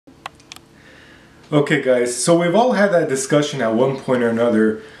Okay guys, so we've all had that discussion at one point or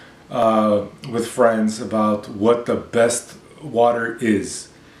another with friends about what the best water is.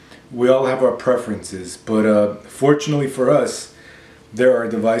 We all have our preferences, but fortunately for us, there are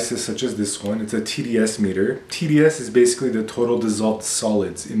devices such as this one. It's a TDS meter. TDS is basically the total dissolved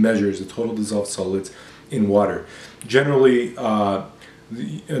solids. It measures the total dissolved solids in water. Generally,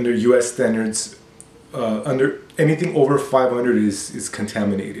 under US standards, under anything over 500 is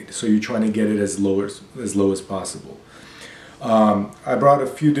contaminated, so you're trying to get it as low as possible. I brought a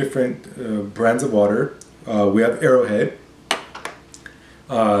few different brands of water. We have Arrowhead.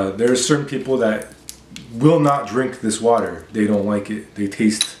 There are certain people that will not drink this water. They don't like it. They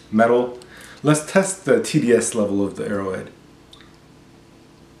taste metal. Let's test the TDS level of the Arrowhead.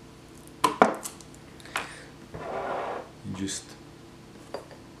 You just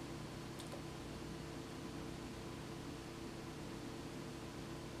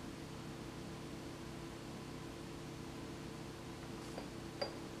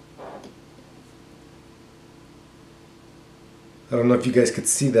I don't know if you guys could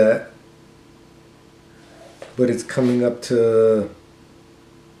see that, but it's coming up to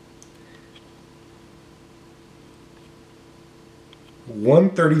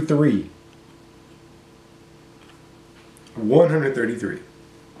 133. 133.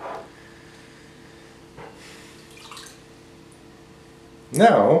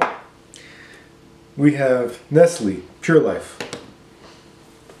 Now we have Nestle Pure Life.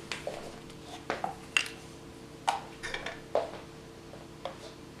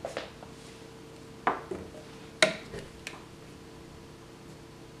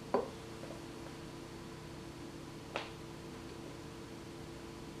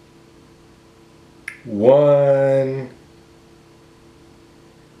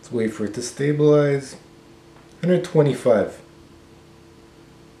 Let's wait for it to stabilize. 125.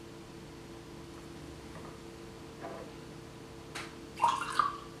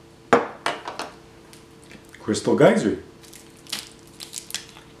 Crystal Geyser.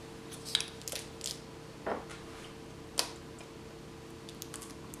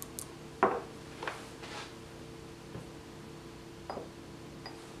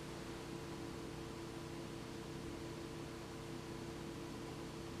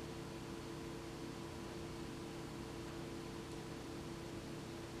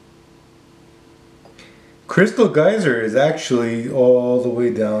 Crystal Geyser is actually all the way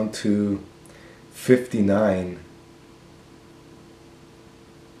down to 59.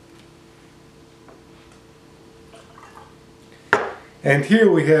 And here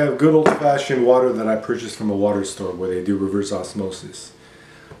we have good old-fashioned water that I purchased from a water store where they do reverse osmosis.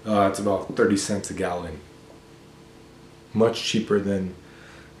 It's about 30 cents a gallon. Much cheaper than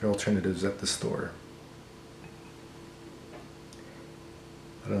the alternatives at the store.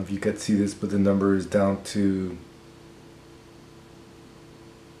 I don't know if you could see this, but the number is down to,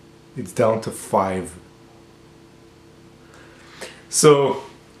 it's down to 5. So,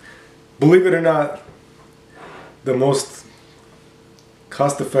 believe it or not, the most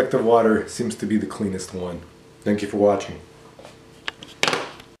cost-effective water seems to be the cleanest one. Thank you for watching.